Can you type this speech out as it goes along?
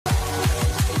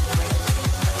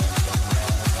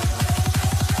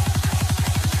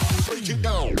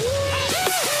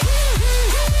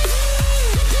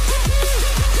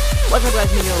What's up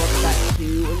guys, welcome back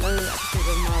to another episode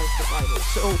of my survival.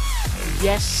 So,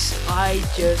 yes, I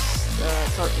just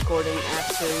started recording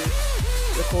after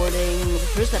recording the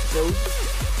first episode,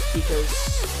 because,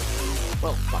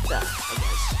 well, fuck that, I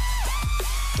guess.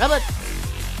 How about...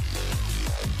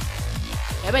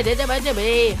 Damn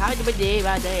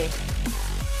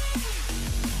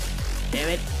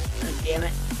it, damn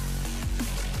it.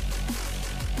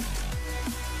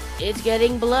 It's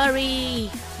getting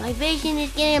blurry. My vision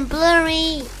is getting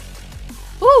blurry.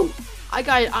 Woo! I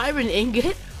got an iron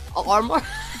ingot, armor.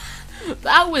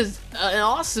 That was an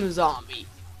awesome zombie.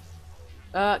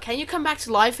 Can you come back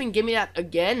to life and give me that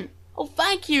again? Oh,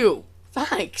 thank you.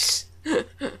 Thanks.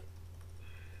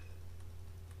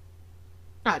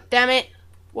 Ah, damn it.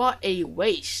 What a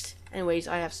waste. Anyways,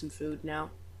 I have some food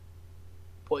now.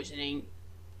 Poisoning.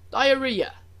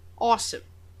 Diarrhea. Awesome.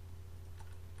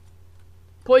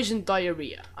 Poison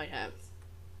diarrhea, I have.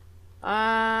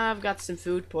 I've got some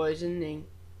food poisoning.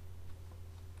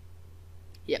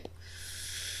 Yep.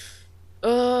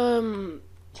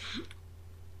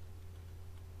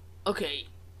 Okay.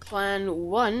 Plan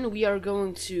 1, we are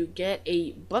going to get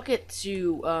a bucket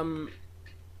to,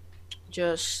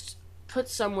 just put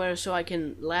somewhere so I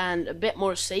can land a bit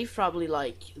more safe, probably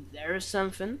like there or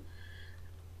something.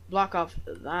 Block off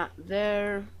that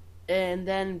there. And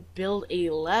then build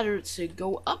a ladder to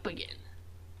go up again.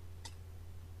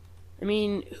 I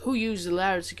mean, who used the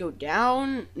ladder to go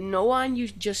down? No one. You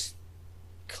just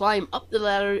climb up the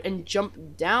ladder and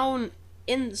jump down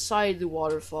inside the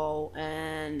waterfall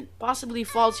and possibly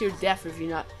fall to your death if you're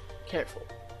not careful.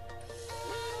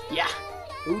 Yeah,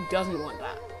 who doesn't want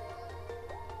that?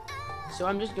 So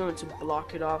I'm just going to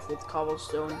block it off with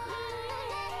cobblestone.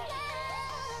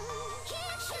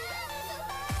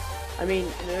 I mean,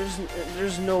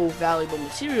 there's no valuable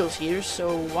materials here,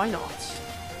 so why not?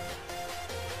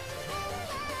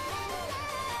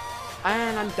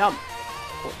 And I'm dumb,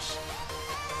 of course.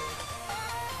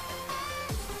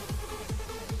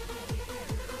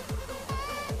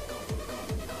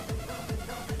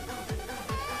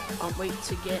 I'll wait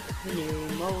to get the new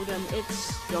modem.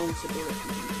 It's going to be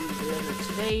delivered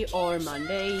today or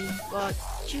Monday, but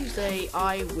Tuesday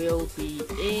I will be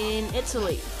in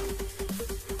Italy.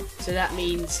 So that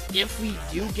means if we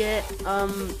do get the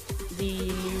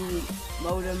new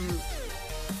modem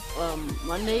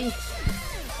Monday,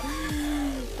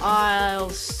 I'll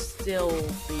still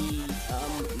be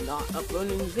not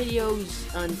uploading videos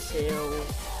until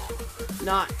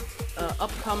not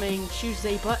upcoming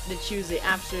Tuesday, but the Tuesday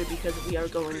after, because we are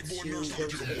going to go stay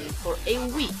for a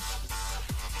week.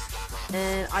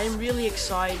 And I'm really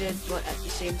excited, but at the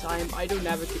same time I don't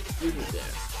have a computer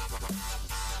there.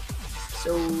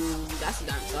 So that's the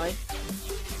downside.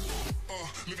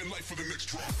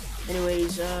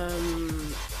 Anyways,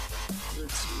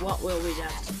 what will we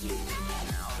have to do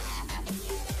now?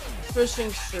 First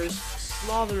things first,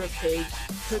 slaughter a pig,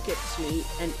 cook its meat,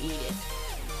 and eat it.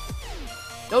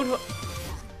 Don't.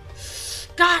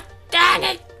 God dang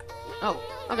it! Oh,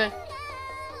 okay.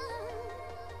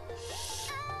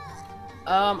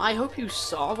 I hope you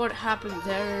saw what happened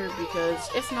there,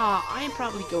 because if not, I am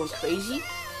probably going crazy.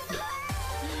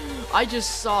 I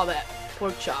just saw that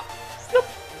pork chop floop,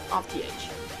 off the edge.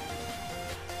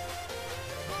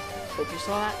 Hope you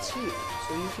saw that too,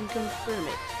 so you can confirm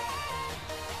it.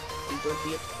 And don't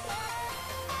be a fool.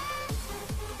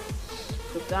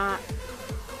 Put that.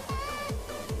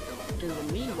 In the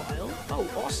meanwhile, oh,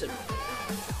 awesome.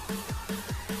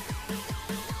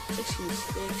 16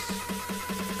 sticks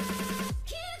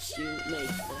to make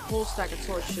a whole stack of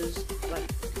torches like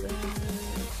that.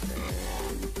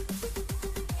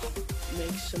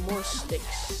 Make some more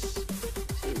sticks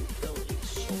to build a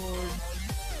sword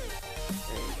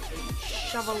and a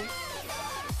shovel.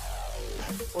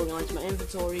 Organize my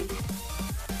inventory.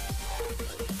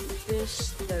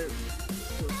 This, there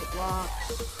goes the blocks.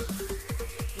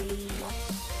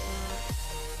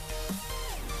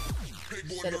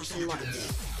 Set up some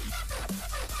lights.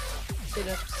 Set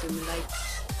up some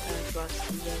lights across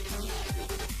the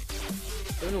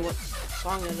I don't know what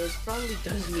song that is. Probably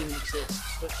doesn't even exist.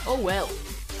 But oh well.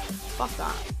 Fuck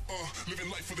that. Living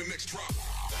life for the next drop.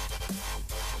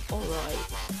 Alright.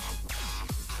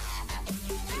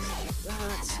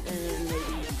 That and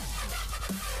maybe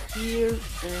here,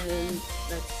 and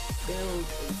let's build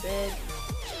a bed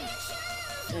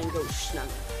and go snug.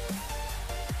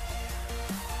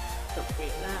 Don't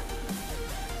create that.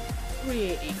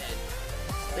 Create a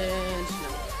bed and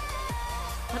snug.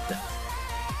 What the?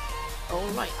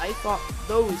 Alright, I thought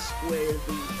those were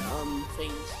the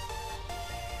things.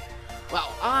 Well,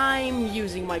 I'm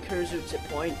using my cursor to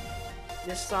point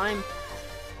this time.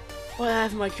 Well, I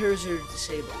have my cursor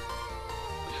disabled.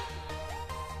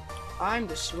 I'm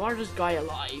the smartest guy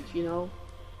alive, you know?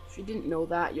 If you didn't know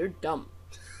that, you're dumb.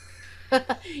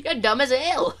 You're dumb as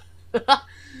hell!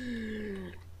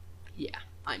 Yeah,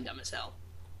 I'm dumb as hell.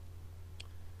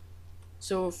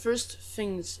 So, first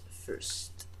things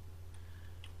first.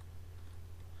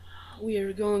 We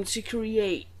are going to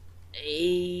create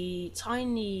a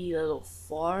tiny little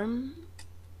farm,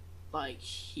 like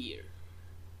here.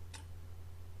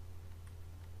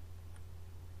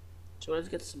 So let's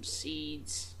get some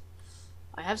seeds.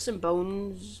 I have some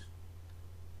bones.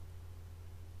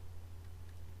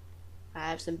 I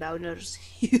have some boners.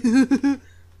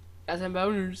 Got some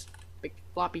boners. Big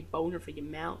floppy boner for your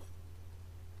mouth.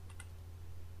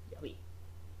 Yummy.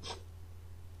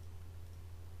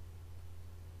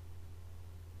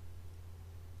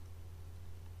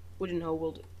 Wooden hoe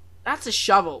will do. That's a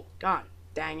shovel. God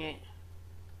dang it.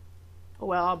 Oh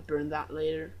well, I'll burn that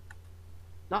later.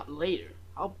 Not later.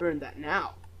 I'll burn that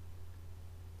now.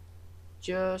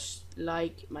 Just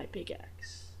like my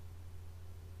pickaxe.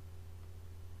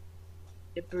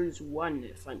 It burns 1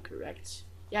 if I'm correct.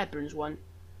 Yeah, it burns 1.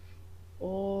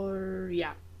 Or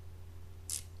yeah.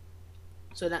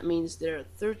 So that means there are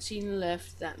 13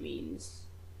 left. That means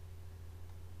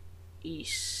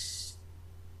east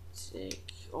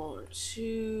stick or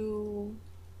 2.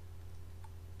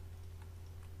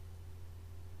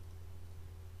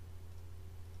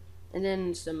 And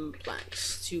then some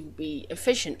planks to be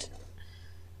efficient.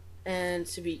 And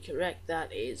to be correct,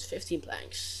 that is 15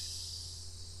 planks.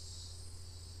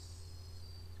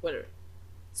 Whatever.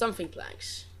 Something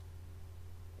planks.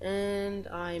 And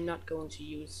I'm not going to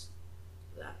use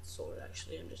that sword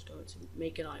actually. I'm just going to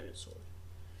make an iron sword.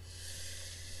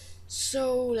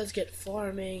 So let's get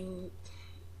farming.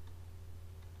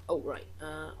 Oh right,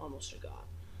 almost forgot.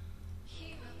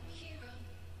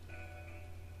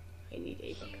 I need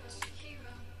a bucket.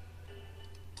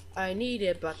 I need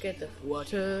a bucket of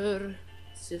water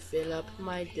to fill up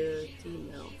my dirty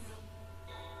mouth.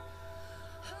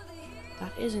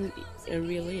 That isn't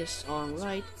really a song,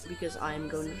 right? Because I'm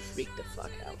going to freak the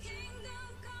fuck out.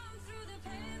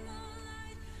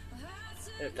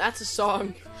 If that's a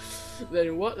song,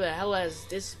 then what the hell has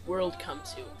this world come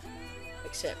to?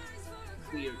 Except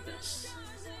weirdness.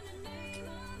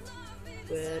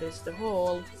 Where is the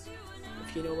hole?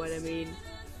 If you know what I mean.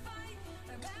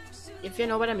 If you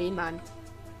know what I mean, man.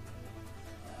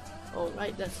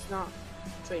 Alright, let's not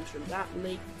train from that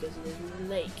lake because it isn't a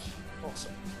lake.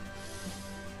 Awesome.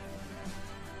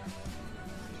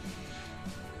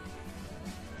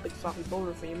 Big floppy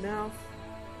boner for your mouth.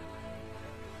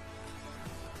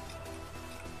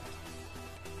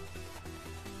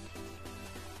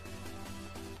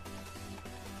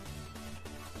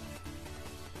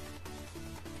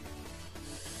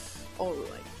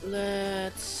 Alright,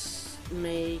 let's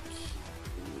make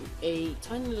a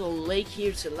tiny little lake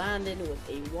here to land in with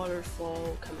a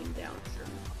waterfall coming down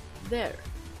from there.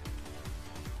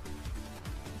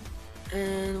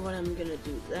 And what I'm gonna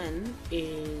do then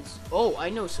is... Oh, I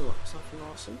know something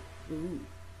awesome.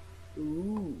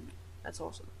 Ooh, that's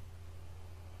awesome.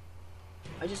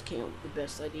 I just came up with the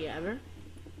best idea ever.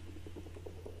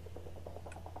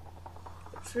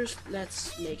 But first,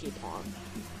 let's make a pond.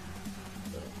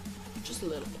 Just a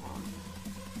little pond.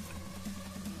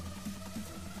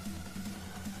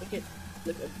 Make it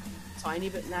look a tiny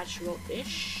bit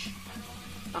natural-ish.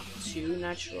 Not too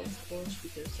natural, of course,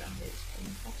 because that is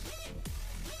impossible.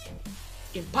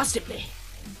 Impossibly!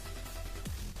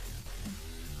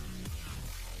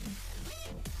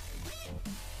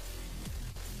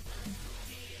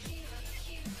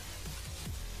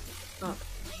 Up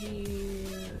here,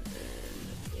 and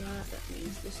yeah, that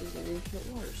means this is an infinite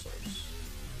water source.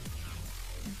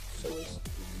 So it's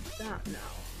that now.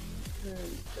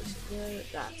 And place it there,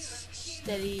 that's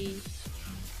steady.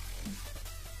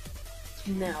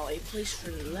 Now, a place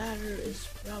for the ladder is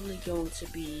probably going to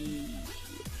be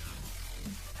here.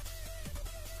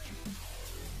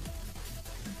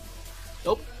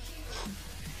 Nope.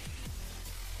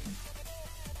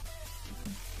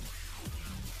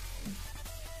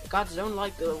 The gods don't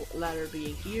like the ladder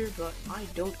being here, but I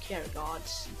don't care,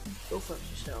 gods. Go fuck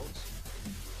yourselves.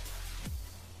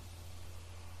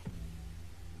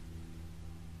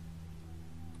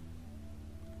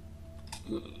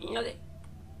 Nugget.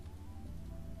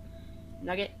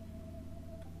 Nugget.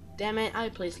 Damn it, I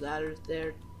placed ladders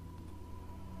there.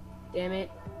 Damn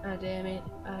it. Ah, damn it.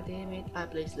 Ah, damn it. I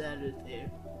placed ladders there.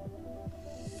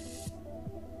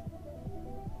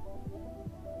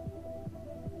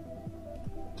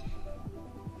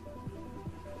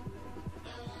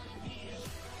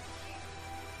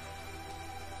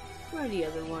 Where the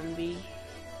other one be?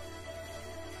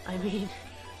 I mean,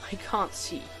 I can't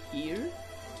see here.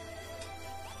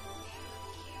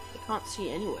 I can't see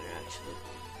anywhere, actually.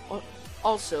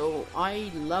 Also,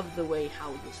 I love the way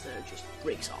how this just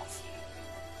breaks off.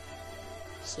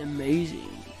 It's amazing.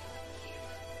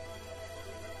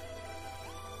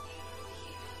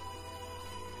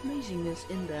 Amazingness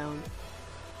inbound.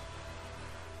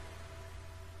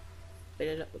 Fill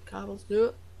it up with cobbles, do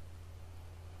it.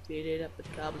 Fill it up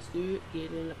with cobbles, do it.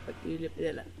 Get it up, fill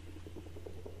it up.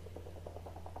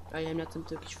 I am not some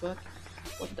Turkish fuck.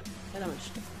 What the hell am I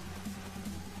stuck?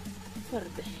 Where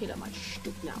the hell am I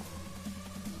stuck now?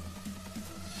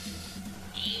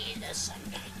 The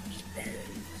sunlight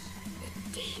burns. The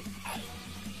daylight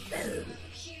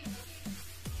burns.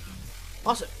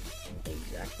 Awesome.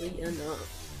 Exactly enough.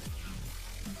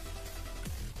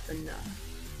 Enough.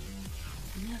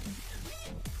 Enough.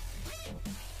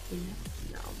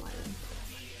 Now, my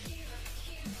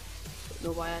don't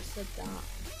know why I said that.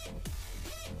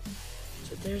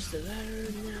 So there's the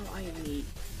ladder. Now I need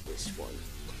this one.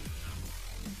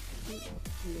 Make a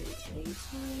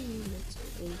tiny little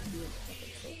infinite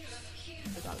folks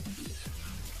about here.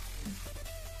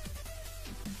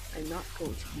 I'm not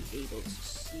going to be able to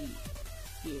see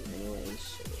here anyway,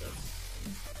 so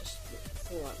let's just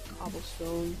pull out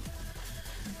cobblestone.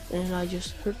 And I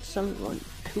just heard someone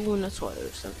poo in the toilet or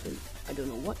something. I don't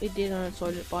know what it did on the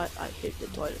toilet, but I hit the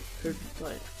toilet, heard the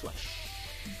toilet flush.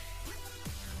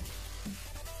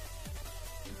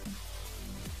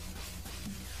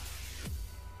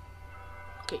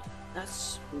 Okay,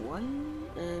 that's one,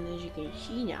 and as you can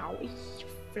see now, it's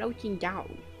floating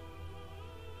down.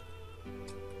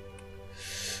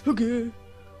 Okay,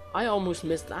 I almost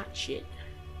missed that shit.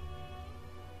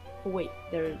 Oh wait,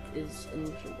 there is an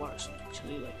infinite water source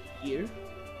actually, like here.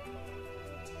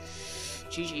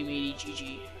 GG, Meaty,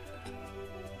 GG.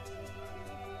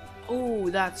 Oh,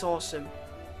 that's awesome.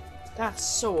 That's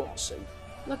so awesome.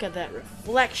 Look at that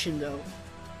reflection, though.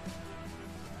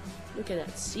 Look at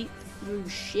that see-through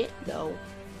shit, though.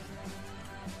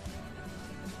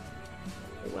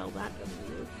 Well, that doesn't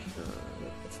work.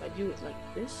 If I do it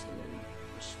like this, and then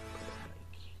just put it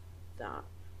like that.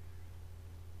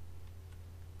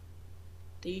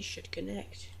 These should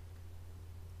connect.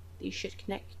 These should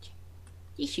connect.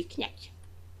 These should connect.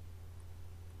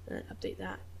 And update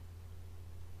that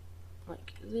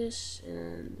like this,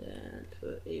 and then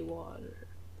put a water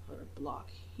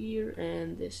block here,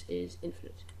 and this is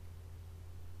infinite.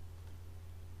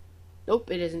 Nope,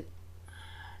 it isn't.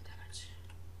 Damn it.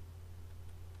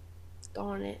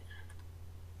 Darn it.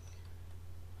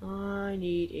 I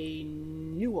need a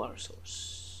new water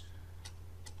source.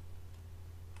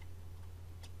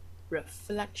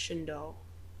 Reflection though.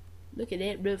 Look at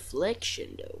that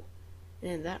reflection though.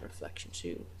 And that reflection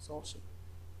too. It's awesome.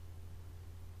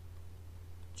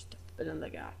 Just a bit in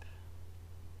the gap.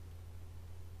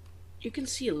 You can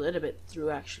see a little bit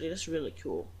through actually. That's really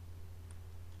cool.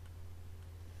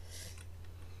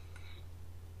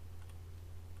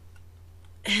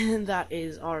 And that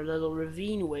is our little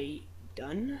ravine way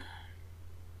done.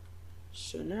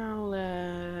 So now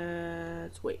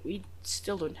let's wait. We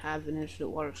still don't have an infinite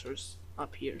water source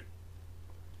up here.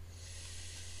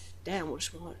 Damn, we're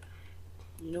smart.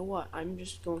 You know what? I'm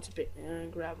just going to pick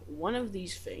and grab one of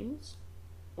these things,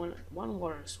 one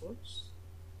water source,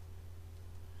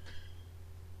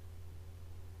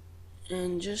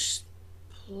 and just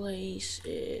place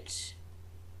it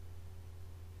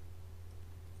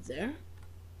there.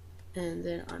 And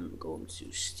then I'm going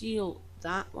to steal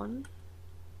that one,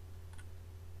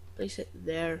 place it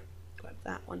there, grab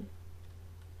that one,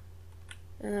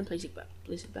 and then place it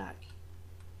back,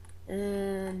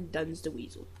 and done's the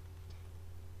weasel.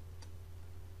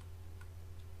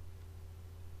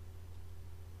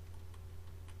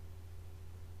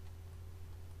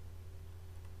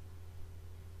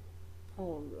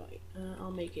 Alright,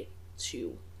 I'll make it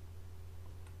 2.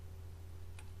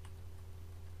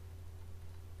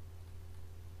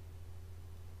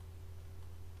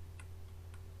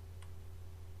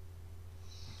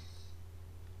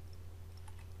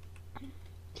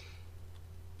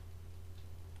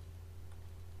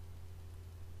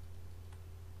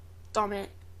 Damn it.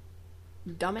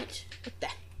 Damn it. What the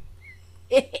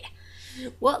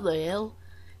what the hell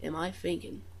am I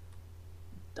thinking?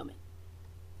 Damn it.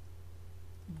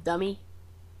 Dummy.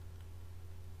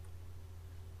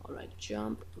 Alright,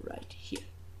 jump right here.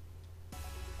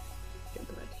 Jump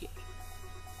right here.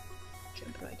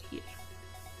 Jump right here.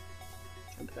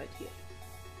 Jump right here.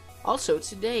 Also,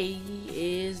 today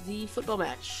is the football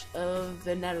match of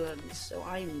the Netherlands, so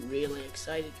I'm really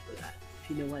excited for that, if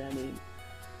you know what I mean.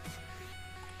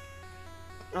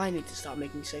 I need to stop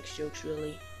making sex jokes,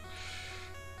 really.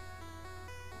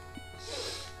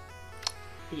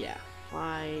 Yeah,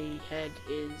 my head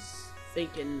is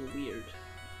thinking weird,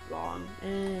 wrong,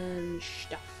 and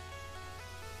stuff.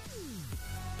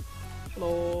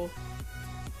 Hello.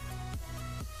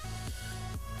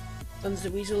 Tons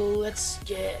the Weasel, let's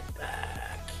get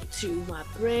back to my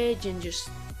bridge and just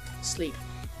sleep.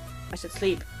 I said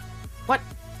sleep. What?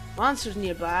 Monsters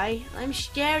nearby? I'm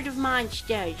scared of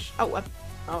monsters. Oh,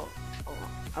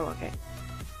 okay.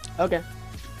 Okay.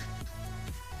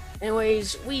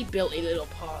 Anyways, we built a little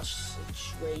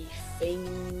passageway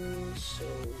thing, so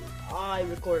I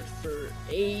recorded for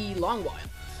a long while.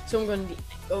 So I'm going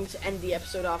to end the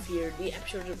episode off here. The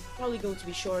episodes are probably going to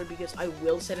be shorter because I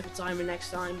will set up a timer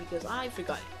next time because I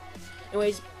forgot it.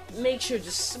 Anyways, make sure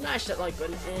to smash that like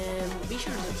button and be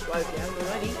sure to subscribe if you haven't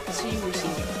already so you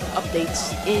receive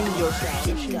updates in your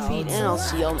subscription feed, and I'll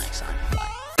see y'all next time.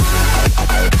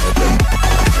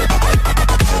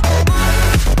 Bye.